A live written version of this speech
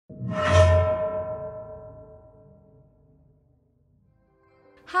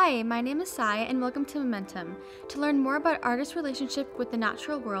Hi, my name is Sai and welcome to Momentum. To learn more about artists' relationship with the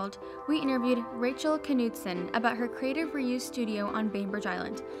natural world, we interviewed Rachel Knudson about her creative reuse studio on Bainbridge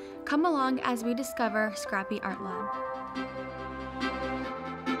Island. Come along as we discover Scrappy Art Lab.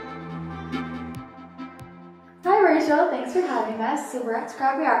 Hi Rachel, thanks for having us. So we're at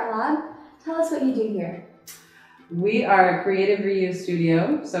Scrappy Art Lab. Tell us what you do here. We are a creative reuse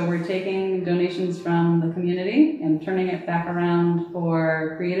studio, so we're taking donations from the community and turning it back around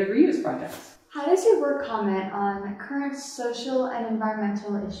for creative reuse projects. How does your work comment on current social and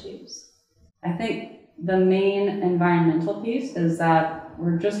environmental issues? I think the main environmental piece is that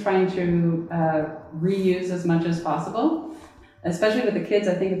we're just trying to reuse as much as possible. Especially with the kids,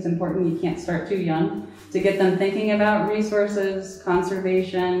 I think it's important you can't start too young to get them thinking about resources,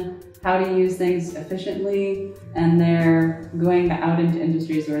 conservation, how to use things efficiently, and they're going out into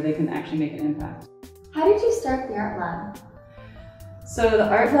industries where they can actually make an impact. How did you start the Art Lab? So the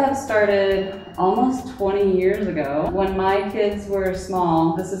Art Lab started almost 20 years ago. When my kids were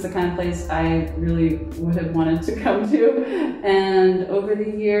small, this is the kind of place I really would have wanted to come to. And over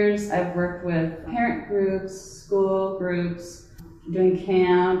the years, I've worked with parent groups, school groups, doing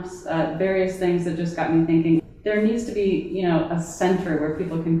camps, various things that just got me thinking. There needs to be, a center where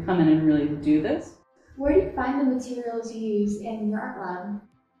people can come in and really do this. Where do you find the materials you use in your Art Lab?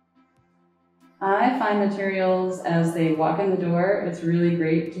 I find materials as they walk in the door. It's really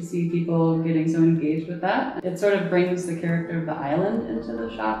great to see people getting so engaged with that. It sort of brings the character of the island into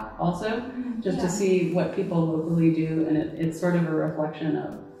the shop also, just to see what people locally do, and it's sort of a reflection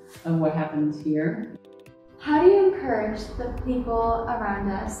of what happens here. How do you encourage the people around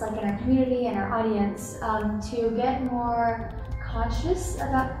us, like in our community and our audience, to get more conscious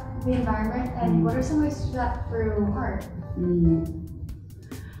about the environment, and what are some ways to do that through art?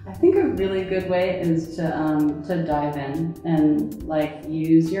 I think a really good way is to dive in and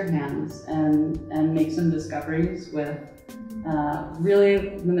use your hands and make some discoveries with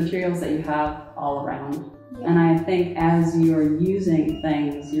really the materials that you have all around. Yeah. And I think as you're using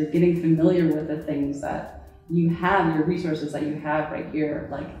things, you're getting familiar with the things that you have, your resources that you have right here,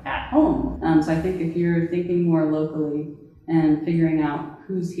 at home. So I think if you're thinking more locally and figuring out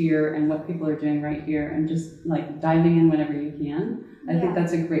who's here and what people are doing right here and just diving in whenever you can, I think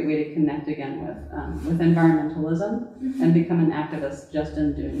that's a great way to connect again with environmentalism and become an activist just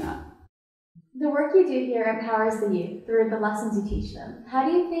in doing that. The work you do here empowers the youth through the lessons you teach them. How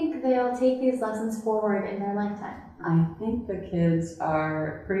do you think they'll take these lessons forward in their lifetime? I think the kids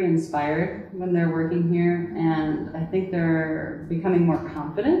are pretty inspired when they're working here, and I think they're becoming more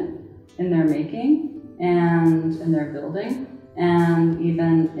confident in their making and in their building, and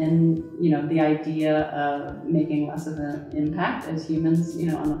even in the idea of making less of an impact as humans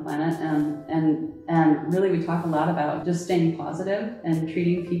on the planet, and really we talk a lot about just staying positive and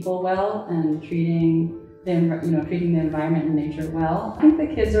treating people well and treating the environment and nature well. I think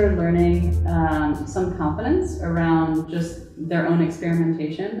the kids are learning some confidence around just their own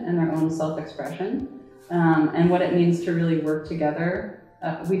experimentation and their own self-expression, and what it means to really work together.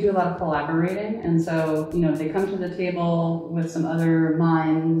 We do a lot of collaborating, and so they come to the table with some other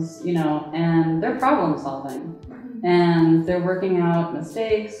minds, and they're problem solving, and they're working out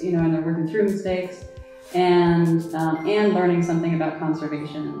mistakes, and they're working through mistakes, and learning something about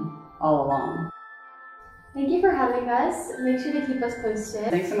conservation all along. Thank you for having us. Make sure to keep us posted.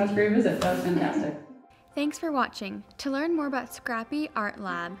 Thanks so much for your visit. That was fantastic. Thanks for watching. To learn more about Scrappy Art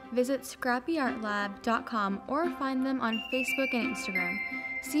Lab, visit scrappyartlab.com or find them on Facebook and Instagram.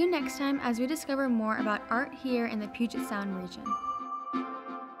 See you next time as we discover more about art here in the Puget Sound region.